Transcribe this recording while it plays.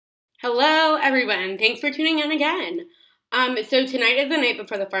Hello, everyone. Thanks for tuning in again. So tonight is the night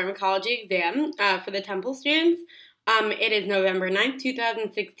before the pharmacology exam for the Temple students. It is November 9th,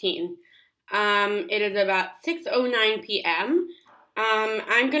 2016. It is about 6:09 p.m.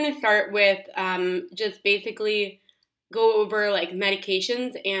 I'm going to start with just basically go over like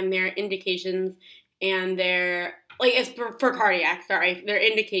medications and their indications and their, like it's for cardiac, sorry, their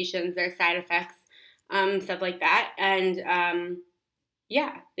indications, their side effects, stuff like that. And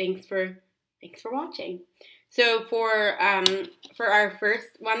yeah, thanks for watching. So for our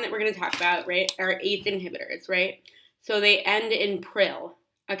first one that we're going to talk about, right, are ACE inhibitors, right? So they end in pril.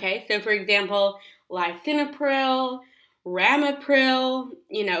 Okay, so for example, lisinopril, ramipril,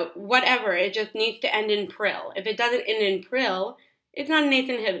 whatever. It just needs to end in pril. If it doesn't end in pril, it's not an ACE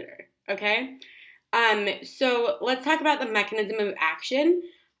inhibitor. Okay. So let's talk about the mechanism of action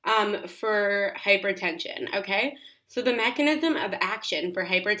for hypertension. Okay. So the mechanism of action for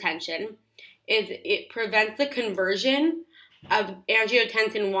hypertension is it prevents the conversion of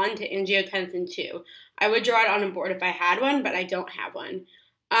angiotensin 1 to angiotensin 2. I would draw it on a board if I had one, but I don't have one.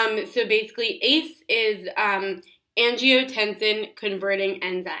 So basically, ACE is angiotensin converting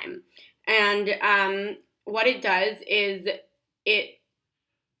enzyme. And what it does is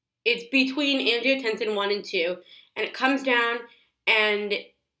it's between angiotensin 1 and 2, and it comes down and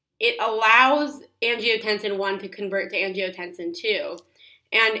it allows angiotensin 1 to convert to angiotensin 2.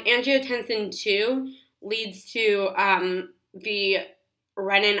 And angiotensin 2 leads to the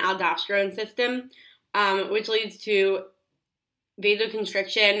renin-aldosterone system, which leads to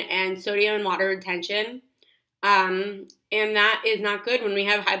vasoconstriction and sodium and water retention. And that is not good when we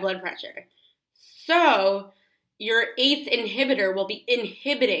have high blood pressure. So your ACE inhibitor will be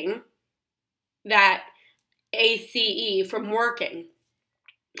inhibiting that ACE from working.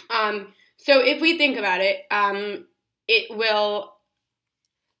 So if we think about it, it will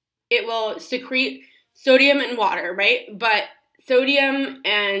secrete sodium and water, right? But sodium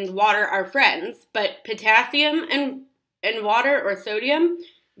and water are friends, but potassium and water or sodium,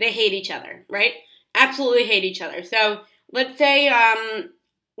 they hate each other, right? Absolutely hate each other. So let's say I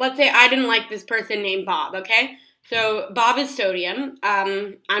didn't like this person named Bob, okay? So Bob is sodium.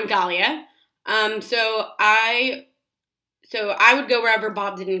 I'm Galia. So I would go wherever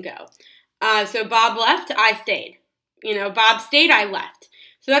Bob didn't go. So Bob left, I stayed. Bob stayed, I left.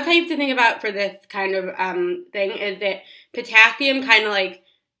 So that's how you have to think about for this kind of thing, is that potassium kind of like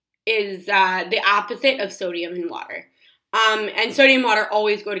is the opposite of sodium and water. And sodium and water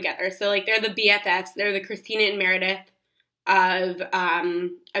always go together. So like they're the BFFs, they're the Christina and Meredith of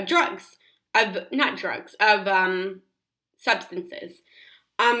drugs. Of substances.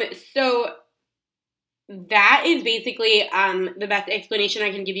 So that is basically the best explanation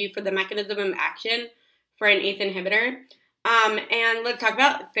I can give you for the mechanism of action for an ACE inhibitor. And let's talk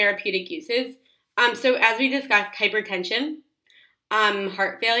about therapeutic uses. So as we discussed, hypertension,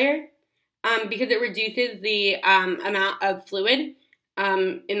 heart failure, because it reduces the amount of fluid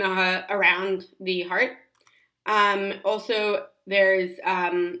around the heart. Also, there's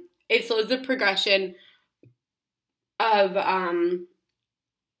it slows the progression of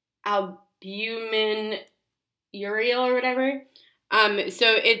albuminuria or whatever.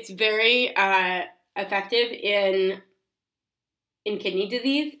 So it's very effective in kidney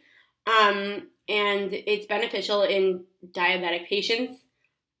disease, and it's beneficial in diabetic patients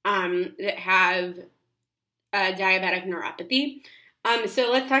that have diabetic neuropathy.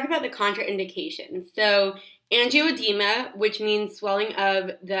 So let's talk about the contraindications. So angioedema, which means swelling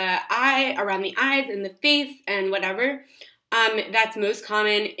of the eye, around the eyes and the face and whatever, that's most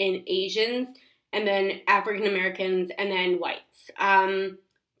common in Asians, and then African Americans, and then whites,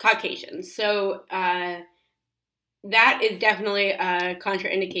 Caucasians. So that is definitely a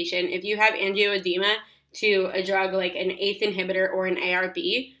contraindication. If you have angioedema to a drug like an ACE inhibitor or an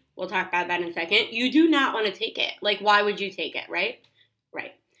ARB, we'll talk about that in a second, you do not want to take it. Like, why would you take it, right?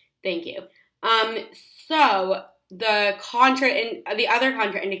 Right. Thank you. So the other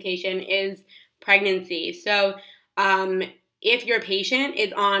contraindication is pregnancy. So if your patient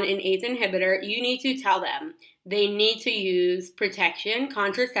is on an ACE inhibitor, you need to tell them they need to use protection,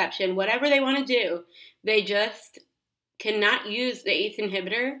 contraception, whatever they want to do. They just cannot use the ACE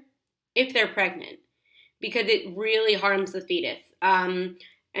inhibitor if they're pregnant, because it really harms the fetus. And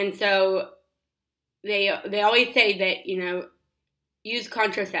so they always say that, use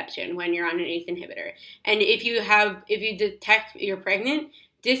contraception when you're on an ACE inhibitor. And if you detect you're pregnant,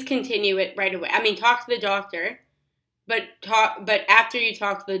 discontinue it right away. I mean, talk to the doctor, but after you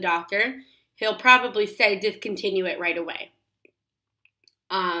talk to the doctor, he'll probably say discontinue it right away.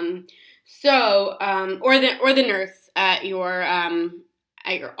 Or the nurse at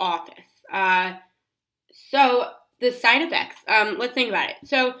at your office. So the side effects, let's think about it.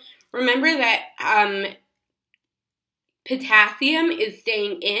 So remember that potassium is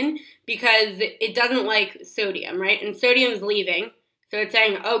staying in because it doesn't like sodium, right? And sodium's leaving. So it's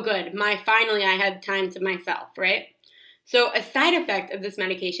saying, oh good, finally I have time to myself, right? So a side effect of this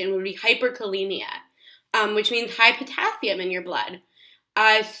medication would be hyperkalemia, which means high potassium in your blood.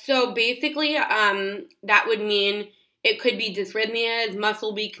 So basically, that would mean it could be dysrhythmias,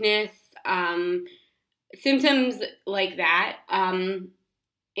 muscle weakness, symptoms like that. And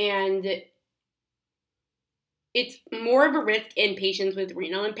it's more of a risk in patients with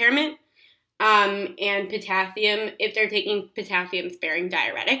renal impairment and potassium if they're taking potassium-sparing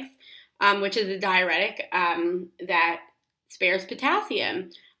diuretics, which is a diuretic that spares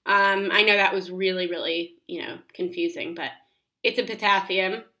potassium. I know that was really, really, confusing, but it's a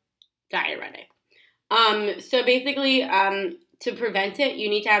potassium diuretic. So basically, to prevent it, you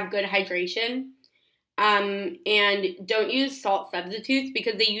need to have good hydration. And don't use salt substitutes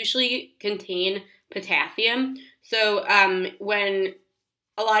because they usually contain potassium. So when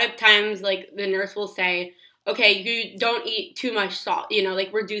a lot of times, like, the nurse will say, okay, you don't eat too much salt,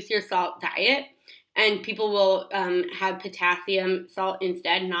 reduce your salt diet. And people will have potassium salt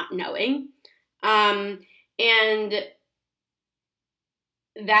instead, not knowing. And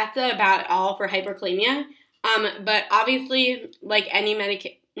that's about all for hyperkalemia. But obviously, like any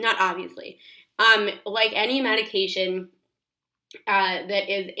medication that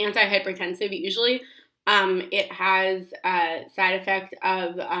is antihypertensive, usually it has a side effect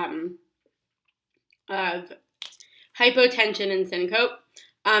of hypotension and syncope.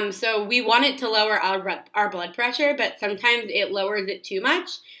 So we want it to lower our blood pressure, but sometimes it lowers it too much,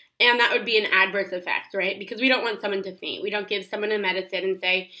 and that would be an adverse effect, right? Because we don't want someone to faint. We don't give someone a medicine and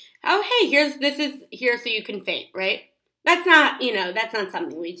say, oh, hey, this is here so you can faint, right? That's not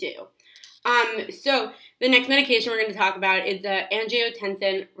something we do. So the next medication we're going to talk about is the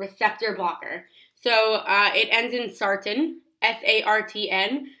angiotensin receptor blocker. So it ends in sartan,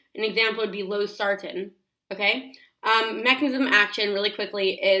 S-A-R-T-N. An example would be losartan, okay? Mechanism of action, really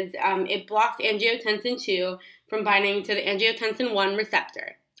quickly, is it blocks angiotensin 2 from binding to the angiotensin 1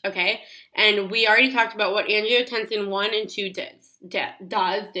 receptor, okay? And we already talked about what angiotensin 1 and 2 did,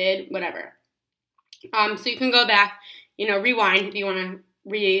 whatever. So you can go back, rewind if you want to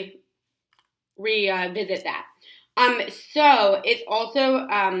revisit that. So it's also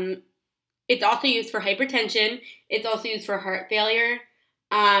used for hypertension. It's also used for heart failure.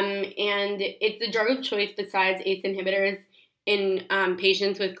 And it's a drug of choice besides ACE inhibitors in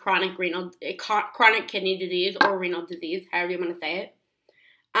patients with chronic kidney disease or renal disease, however you want to say it.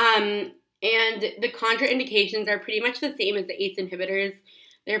 And the contraindications are pretty much the same as the ACE inhibitors.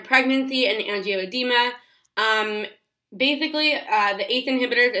 They're pregnancy and angioedema. Basically, the ACE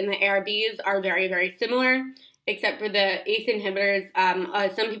inhibitors and the ARBs are very, very similar, except for the ACE inhibitors.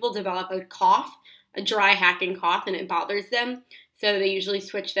 Some people develop a cough, a dry hacking cough, and it bothers them. So they usually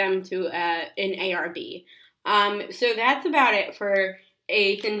switch them to an ARB. So that's about it for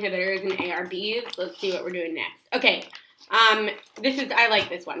ACE inhibitors and ARBs. Let's see what we're doing next. Okay, I like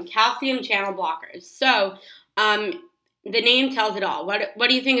this one, calcium channel blockers. So the name tells it all. What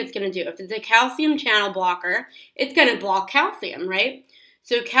do you think it's going to do? If it's a calcium channel blocker, it's going to block calcium, right?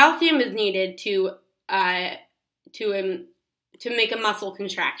 So calcium is needed to make a muscle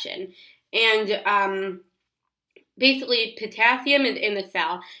contraction. And basically, potassium is in the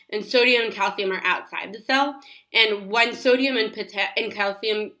cell, and sodium and calcium are outside the cell. And when sodium and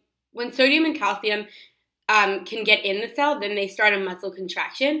calcium can get in the cell, then they start a muscle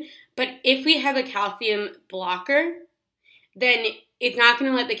contraction. But if we have a calcium blocker, then it's not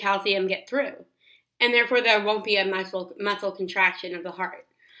going to let the calcium get through, and therefore there won't be a muscle contraction of the heart.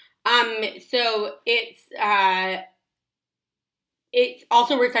 So it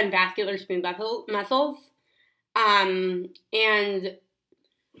also works on vascular smooth muscles. And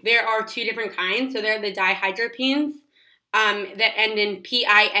there are two different kinds. So there are the dihydropines that end in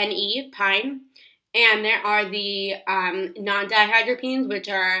P-I-N-E, pine. And there are the non-dihydropines, which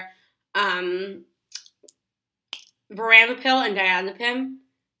are veramipil and diazepam.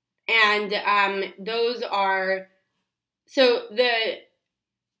 And those are, so the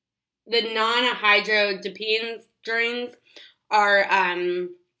non-hydrodipines are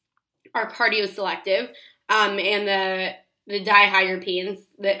cardioselective. And the dihydropines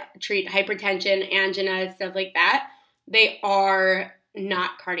that treat hypertension, angina, stuff like that, they are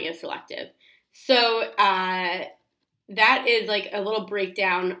not cardioselective. So that is like a little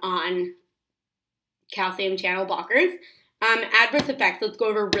breakdown on calcium channel blockers. Adverse effects, let's go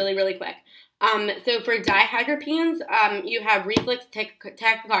over really, really quick. So for dihydropanes, you have reflex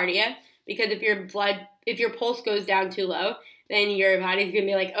tachycardia, because if your pulse goes down too low, then your body's gonna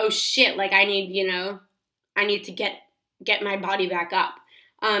be like, oh shit, like I need to get my body back up.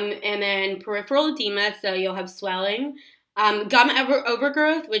 And then peripheral edema, so you'll have swelling, gum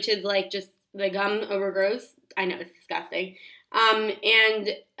overgrowth, which is like just the gum overgrowth. I know it's disgusting. And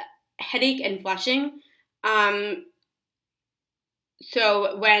headache and flushing.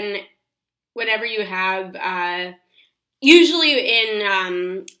 So whenever you have, usually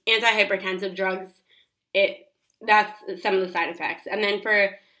in antihypertensive drugs, that's some of the side effects. And then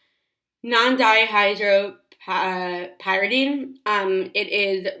for non-dihydropyridine, it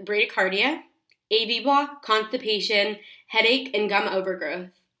is bradycardia, AV block, constipation, headache, and gum overgrowth.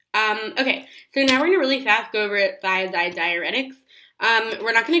 Okay, so now we're going to really fast go over thiazide diuretics.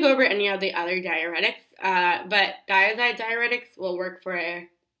 We're not going to go over any of the other diuretics, but thiazide diuretics will work for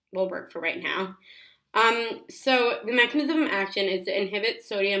right now. So the mechanism of action is to inhibit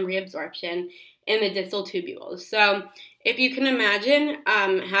sodium reabsorption in the distal tubules. So if you can imagine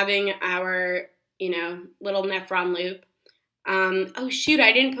having our little nephron loop. Oh shoot,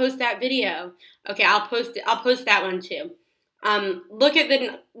 I didn't post that video. Okay, I'll post that one too. Look at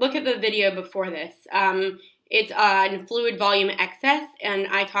the video before this. It's on fluid volume excess, and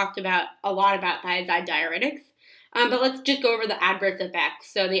I talked a lot about thiazide diuretics. But let's just go over the adverse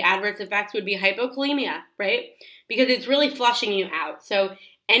effects. So the adverse effects would be hypokalemia, right? Because it's really flushing you out. So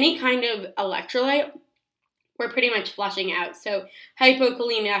any kind of electrolyte, we're pretty much flushing out. So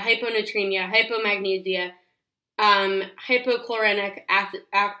hypokalemia, hyponatremia, hypomagnesia, hypochlorinic acid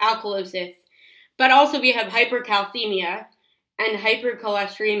alkalosis. But also we have hypercalcemia and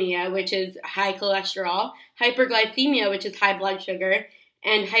hypercholesteremia, which is high cholesterol, hyperglycemia, which is high blood sugar,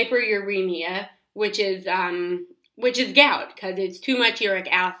 and hyperuremia, which is gout, because it's too much uric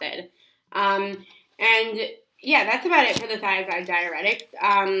acid. And yeah, that's about it for the thiazide diuretics.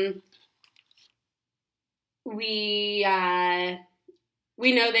 We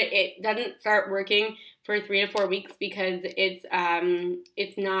know that it doesn't start working for 3 to 4 weeks because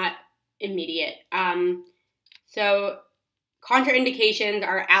it's not immediate. So contraindications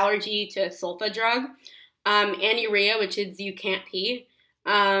are allergy to a sulfa drug, anuria, which is you can't pee,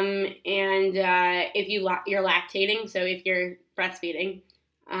 and if you're lactating, so if you're breastfeeding,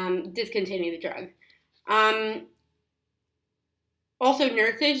 discontinue the drug. Also,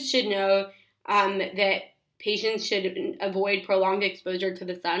 nurses should know that patients should avoid prolonged exposure to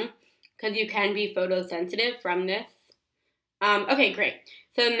the sun because you can be photosensitive from this. Okay, great.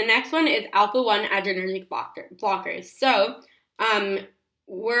 So the next one is alpha-1 adrenergic blockers. So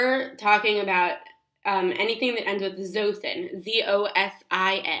we're talking about anything that ends with zosin,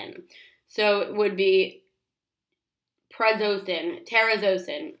 Z-O-S-I-N. So it would be prazosin,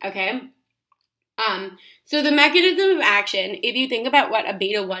 terazosin, okay? So the mechanism of action, if you think about what a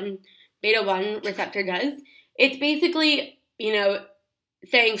beta-1 receptor does, it's basically,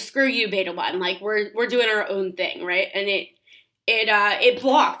 saying screw you, beta-1, like we're doing our own thing, right? And it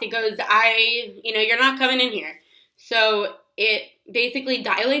blocks. It goes, you're not coming in here. So it basically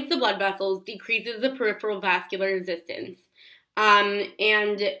dilates the blood vessels, decreases the peripheral vascular resistance,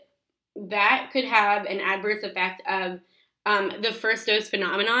 and that could have an adverse effect of the first dose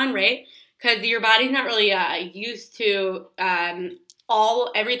phenomenon, right? Because your body's not really used to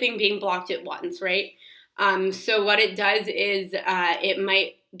everything being blocked at once, right? So what it does is it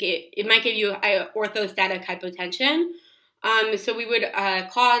might give you orthostatic hypotension. So we would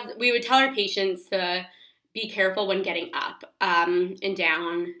tell our patients to be careful when getting up and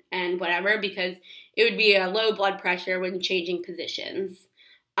down and whatever, because it would be a low blood pressure when changing positions.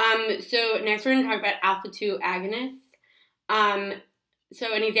 So next we're going to talk about alpha-2 agonists.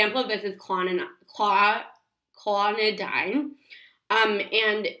 So an example of this is clonidine,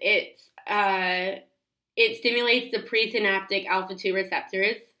 and it stimulates the presynaptic alpha-2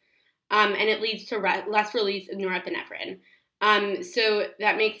 receptors, and it leads to less release of norepinephrine. So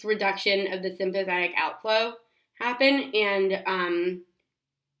that makes reduction of the sympathetic outflow happen, and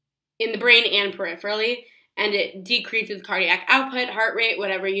in the brain and peripherally, and it decreases cardiac output, heart rate,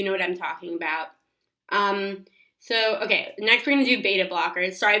 whatever, you know what I'm talking about. So, okay, next we're going to do beta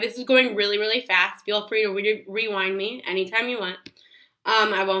blockers. Sorry, this is going really, really fast. Feel free to rewind me anytime you want.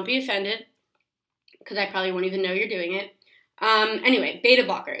 I won't be offended, because I probably won't even know you're doing it. Anyway, beta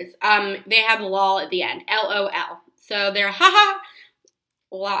blockers. They have lol at the end, L-O-L. So they're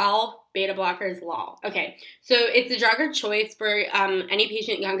lol, beta blockers, lol. Okay, so it's a drug of choice for any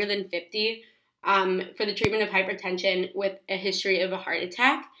patient younger than 50 for the treatment of hypertension with a history of a heart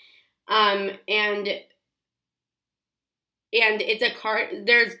attack. And and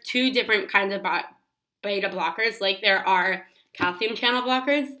there's two different kinds of beta blockers, like there are calcium channel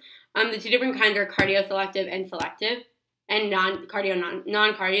blockers. The two different kinds are cardioselective and selective, and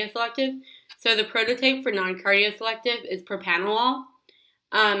non-cardio selective. So the prototype for non-cardio selective is propranolol,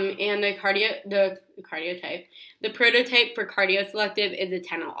 and the prototype for cardio selective is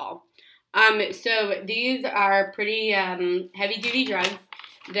atenolol. So these are pretty heavy duty drugs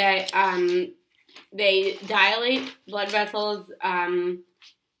that they dilate blood vessels.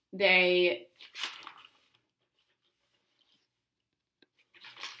 They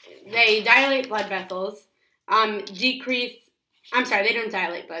dilate blood vessels. They don't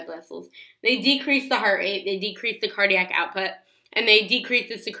dilate blood vessels. They decrease the heart rate. They decrease the cardiac output, and they decrease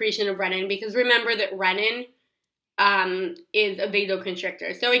the secretion of renin. Because remember that renin is a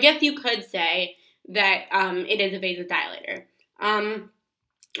vasoconstrictor. So I guess you could say that it is a vasodilator.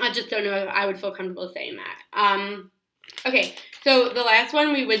 I just don't know if I would feel comfortable saying that. Okay, so the last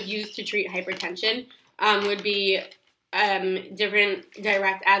one we would use to treat hypertension would be different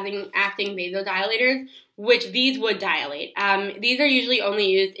direct acting vasodilators, which these would dilate. These are usually only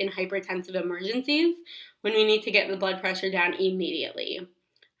used in hypertensive emergencies when we need to get the blood pressure down immediately.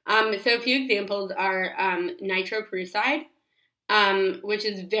 So a few examples are nitroprusside, which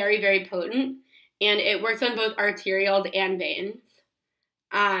is very, very potent, and it works on both arterioles and veins.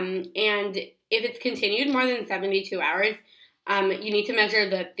 And if it's continued more than 72 hours, you need to measure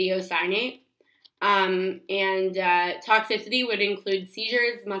the thiocyanate. And toxicity would include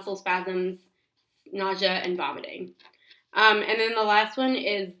seizures, muscle spasms, nausea, and vomiting. And then the last one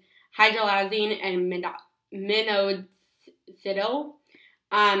is hydralazine and minoxidil.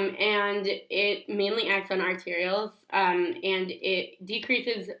 And it mainly acts on arterioles, and it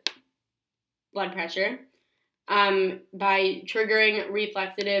decreases blood pressure by triggering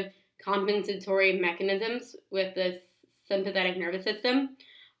reflexive compensatory mechanisms with the sympathetic nervous system.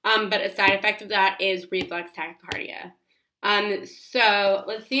 But a side effect of that is reflex tachycardia. So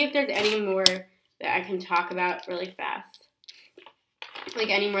let's see if there's any more that I can talk about really fast. Like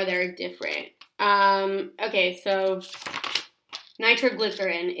any more that are different. Okay, so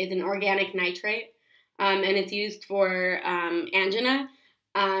nitroglycerin is an organic nitrate, and it's used for angina.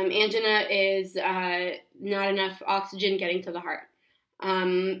 Angina is not enough oxygen getting to the heart.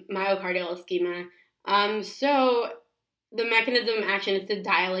 Myocardial ischemia. So the mechanism of action is to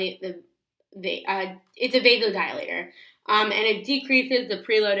dilate it's a vasodilator, and it decreases the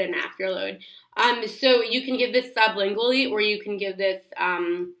preload and afterload. So you can give this sublingually, or you can give this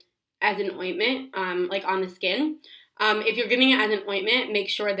as an ointment, like on the skin. If you're giving it as an ointment, make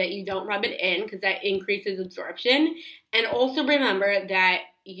sure that you don't rub it in, because that increases absorption. And also remember that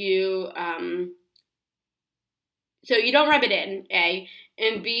you don't rub it in, A,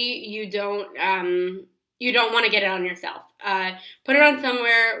 and B, you don't want to get it on yourself. Put it on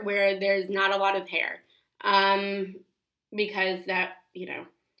somewhere where there's not a lot of hair, because that,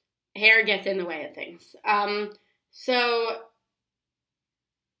 hair gets in the way of things. So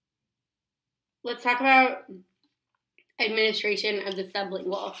let's talk about administration of the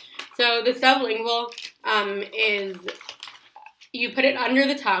sublingual. So the sublingual is, you put it under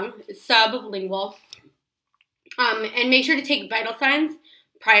the tongue, sublingual, and make sure to take vital signs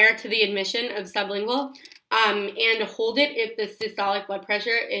prior to the admission of sublingual, and hold it if the systolic blood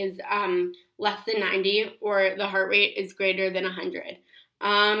pressure is less than 90 or the heart rate is greater than 100.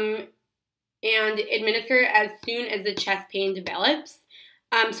 And administer as soon as the chest pain develops.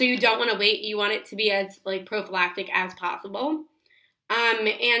 So you don't want to wait. You want it to be as prophylactic as possible.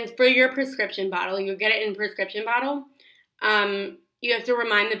 And for your prescription bottle, you'll get it in prescription bottle. You have to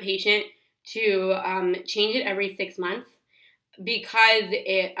remind the patient to change it every 6 months, because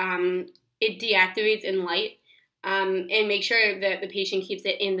it deactivates in light, and make sure that the patient keeps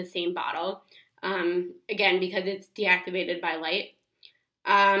it in the same bottle, again, because it's deactivated by light.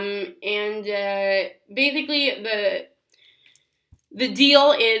 Basically the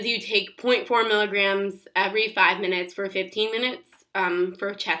deal is you take 0.4 milligrams every 5 minutes for 15 minutes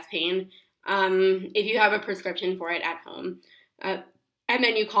for chest pain, if you have a prescription for it at home. And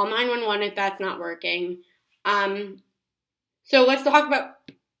then you call 911 if that's not working. So let's talk about,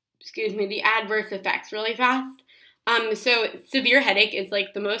 the adverse effects really fast. So severe headache is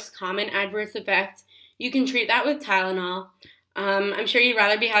the most common adverse effect. You can treat that with Tylenol. I'm sure you'd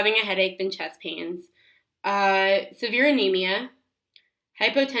rather be having a headache than chest pains. Severe anemia,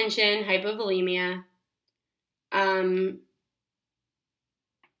 hypotension, hypovolemia,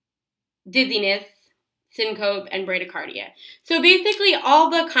 dizziness, syncope, and bradycardia. So basically all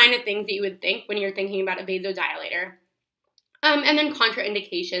the kind of things that you would think when you're thinking about a vasodilator. And then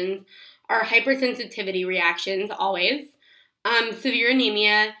contraindications are hypersensitivity reactions, always. severe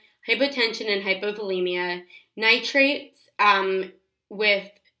anemia, hypotension, and hypovolemia. Nitrates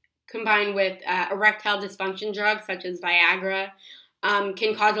combined with erectile dysfunction drugs such as Viagra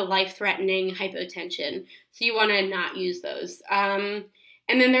can cause a life-threatening hypotension. So you want to not use those. And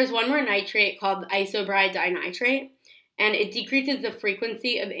then there's one more nitrate called isobride dinitrate, and it decreases the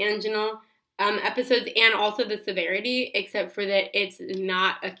frequency of anginal episodes and also the severity, except for that it's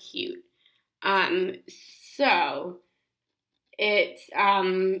not acute. So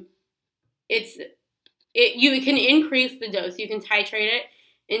you can increase the dose. You can titrate it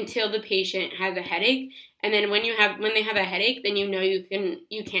until the patient has a headache, and then when they have a headache, then you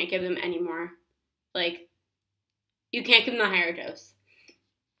can't give them any more. Like, you can't give them the higher dose.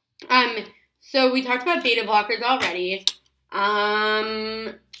 So we talked about beta blockers already.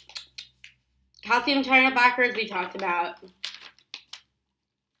 Calcium channel blockers we talked about.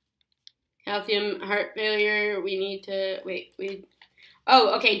 Calcium heart failure. We need to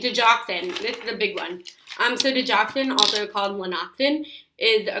digoxin. This is a big one. So digoxin, also called lanoxin,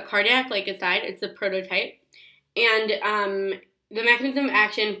 is a cardiac glycoside. It's a prototype, and the mechanism of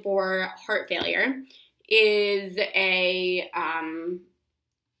action for heart failure is a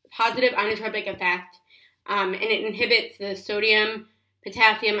positive inotropic effect, and it inhibits the sodium,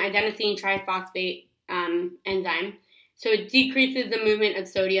 potassium, adenosine triphosphate enzyme. So it decreases the movement of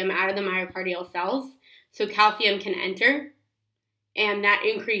sodium out of the myocardial cells, so calcium can enter, and that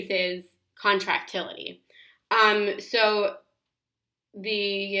increases contractility. So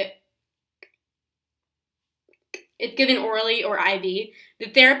it's given orally or IV. The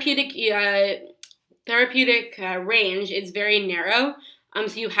therapeutic range is very narrow.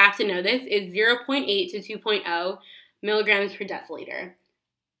 So you have to know this, is 0.8 to 2.0 milligrams per deciliter.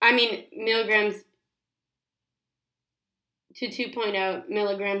 Milligrams to 2.0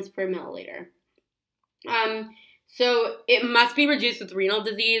 milligrams per milliliter. So it must be reduced with renal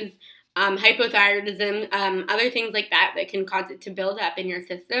disease, hypothyroidism, other things like that can cause it to build up in your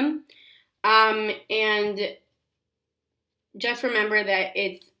system. And just remember that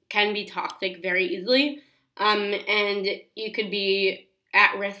it can be toxic very easily, and you could be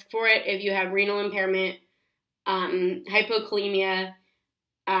at risk for it if you have renal impairment, hypokalemia,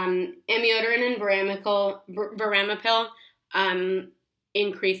 amiodarone and veramipil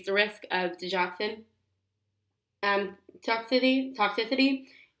increase the risk of digoxin toxicity,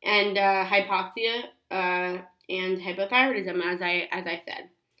 and hypoxia and hypothyroidism, as I said.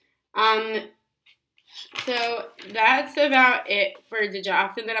 So that's about it for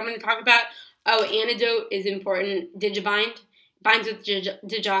digoxin that I'm going to talk about. Antidote is important. Digibind binds with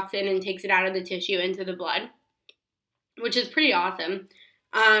digoxin and takes it out of the tissue into the blood, which is pretty awesome.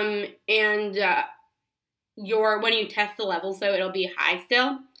 And when you test the level, so it'll be high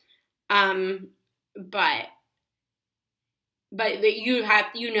still, but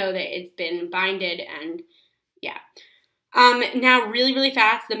you know that it's been binded, and yeah. Now, really, really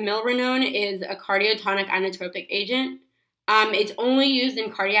fast, the milrinone is a cardiotonic inotropic agent. It's only used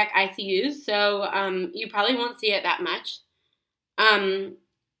in cardiac ICUs, so you probably won't see it that much. And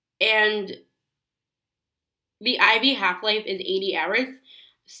the IV half-life is 80 hours.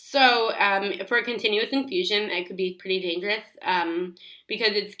 So for a continuous infusion, it could be pretty dangerous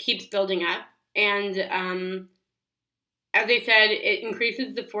because it keeps building up. And as I said, it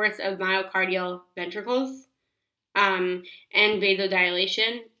increases the force of myocardial ventricles and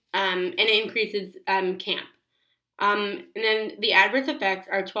vasodilation, and it increases CAMP. And then the adverse effects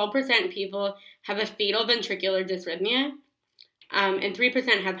are 12% people have a fatal ventricular dysrhythmia, and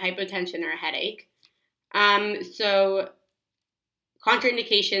 3% have hypotension or a headache. So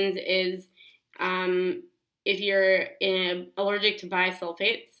contraindications is if you're allergic to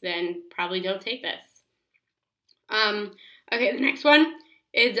bisulfates, then probably don't take this. Okay, the next one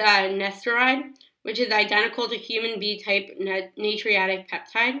is nestoride, which is identical to human B-type natriuretic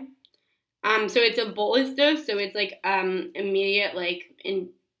peptide. So it's a bolus dose, so it's immediate,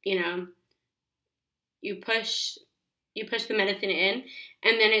 you push the medicine in,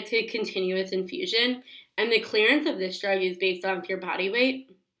 and then it's a continuous infusion. And the clearance of this drug is based off your body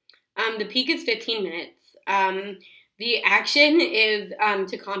weight. The peak is 15 minutes. The action is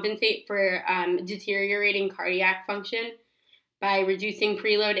to compensate for deteriorating cardiac function by reducing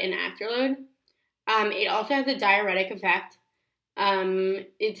preload and afterload. It also has a diuretic effect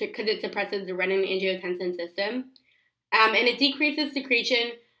because it suppresses the renin-angiotensin system. And it decreases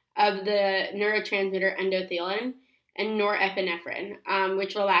secretion of the neurotransmitter endothelin and norepinephrine,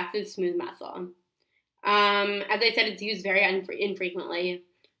 which relaxes smooth muscle. As I said, it's used very infrequently,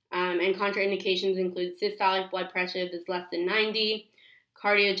 and contraindications include systolic blood pressure that's less than 90,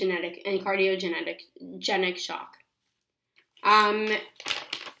 cardiogenic shock. Um,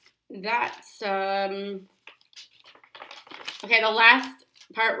 that's, okay, the last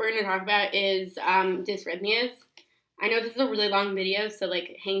part we're going to talk about is dysrhythmias. I know this is a really long video, so,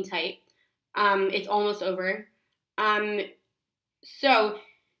 like, hang tight. It's almost over. So,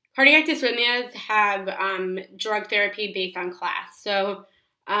 cardiac dysrhythmias have drug therapy based on class. So,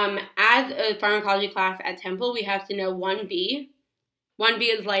 as a pharmacology class at Temple, we have to know 1B.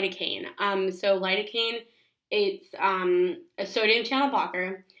 1B is lidocaine. So, lidocaine, it's a sodium channel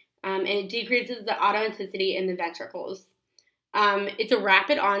blocker, and it decreases the automaticity in the ventricles. It's a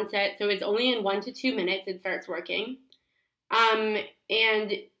rapid onset, so it's only in 1 to 2 minutes it starts working. And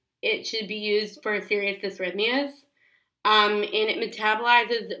it should be used for serious dysrhythmias. And it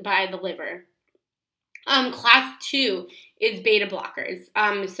metabolizes by the liver. Class 2 is beta blockers.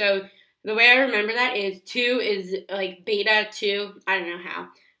 So the way I remember that is 2 is like beta 2. I don't know how.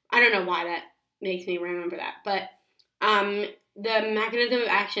 I don't know why that makes me remember that. But the mechanism of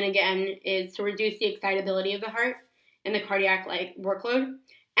action, again, is to reduce the excitability of the heart and the cardiac workload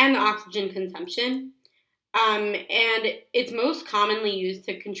and the oxygen consumption. And it's most commonly used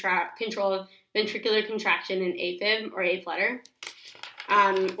to control ventricular contraction in AFib or A flutter,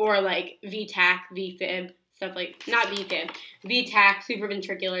 or like VTAC, VFib, stuff like, not VFib, VTAC,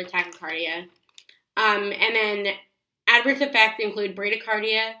 supraventricular tachycardia. And then adverse effects include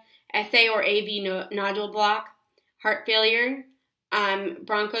bradycardia, SA or AV nodule block, heart failure,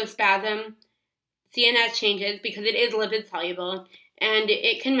 bronchospasm, CNS changes because it is lipid soluble, and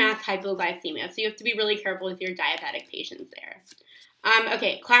it can mask hypoglycemia. So you have to be really careful with your diabetic patients there.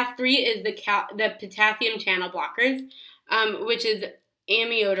 Okay, class 3 is the potassium channel blockers, which is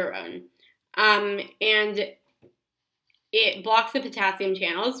amiodarone. And it blocks the potassium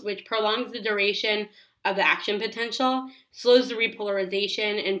channels, which prolongs the duration of the action potential, slows the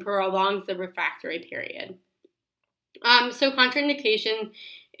repolarization, and prolongs the refractory period. So contraindications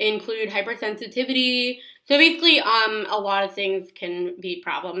include hypersensitivity. So basically, a lot of things can be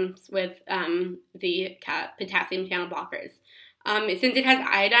problems with the potassium channel blockers. Since it has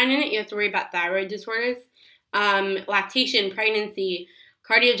iodine in it, you have to worry about thyroid disorders, lactation, pregnancy,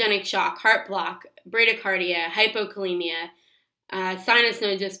 cardiogenic shock, heart block, bradycardia, hypokalemia, sinus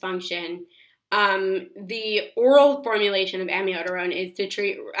node dysfunction. The oral formulation of amiodarone is to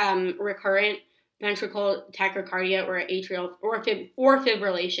treat recurrent ventricular tachycardia or atrial or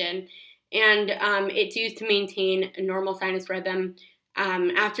fibrillation, and it's used to maintain a normal sinus rhythm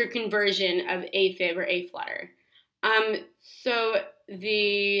after conversion of AFib or A flutter. So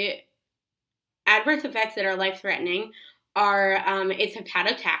the adverse effects that are life-threatening are it's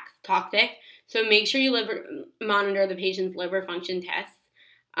hepatotoxic, so make sure you monitor the patient's liver function tests.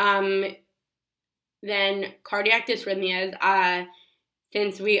 Then cardiac dysrhythmias,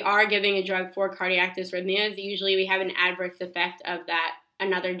 since we are giving a drug for cardiac dysrhythmias, usually we have an adverse effect of that,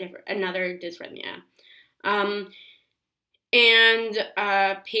 another dysrhythmia.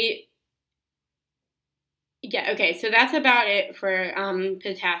 Yeah, okay, so that's about it for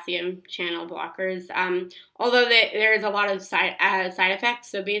potassium channel blockers. Although there's a lot of side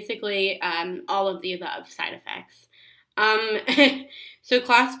effects, so basically all of the above side effects. So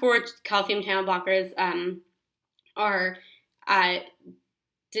class 4 calcium channel blockers are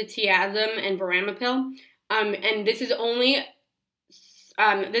diazoxide and veramipil, and this is only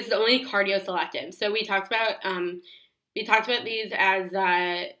cardioselective. So we talked about these as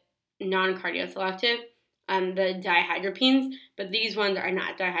non-cardioselective, the dihydropines, but these ones are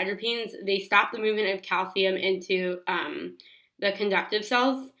not dihydropines. They stop the movement of calcium into the conductive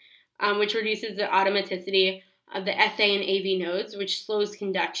cells, which reduces the automaticity of the SA and AV nodes, which slows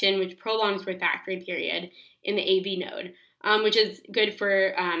conduction, which prolongs refractory period in the AV node, which is good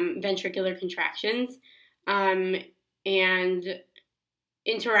for ventricular contractions and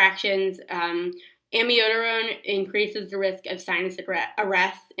interactions. Amiodarone increases the risk of sinus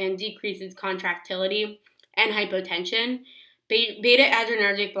arrest and decreases contractility and hypotension. Beta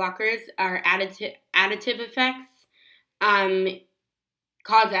adrenergic blockers are additive effects,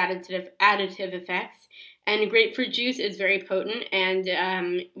 cause additive effects, and grapefruit juice is very potent and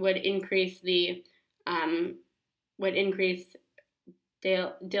would increase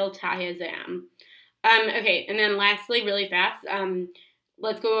diltiazem. Okay, and then lastly, really fast,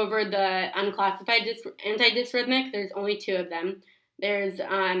 let's go over the unclassified antidysrhythmic. There's only 2 of them. There's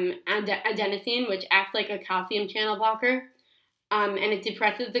adenosine, which acts like a calcium channel blocker, and it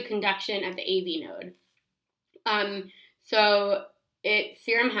depresses the conduction of the AV node. So its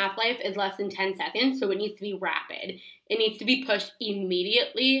serum half-life is less than 10 seconds, so it needs to be rapid. It needs to be pushed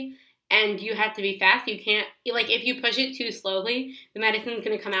immediately, and you have to be fast. You can't, if you push it too slowly, the medicine's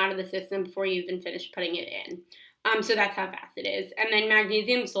going to come out of the system before you even finish putting it in. So that's how fast it is. And then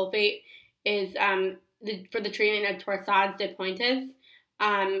magnesium sulfate is for the treatment of torsades de pointes,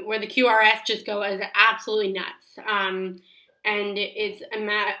 where the QRS just go as absolutely nuts. And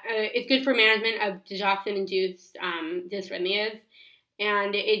it's good for management of digoxin-induced dysrhythmias,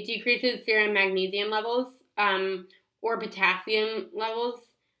 and it decreases serum magnesium levels or potassium levels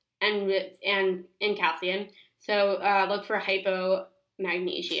and calcium. So look for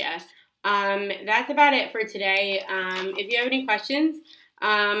hypomagnesia. That's about it for today. If you have any questions,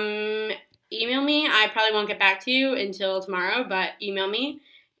 email me. I probably won't get back to you until tomorrow, but email me.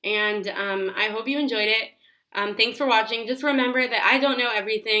 And I hope you enjoyed it. Thanks for watching. Just remember that I don't know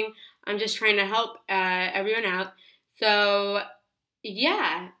everything. I'm just trying to help everyone out. So,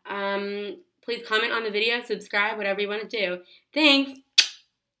 yeah. Please comment on the video, subscribe, whatever you want to do. Thanks.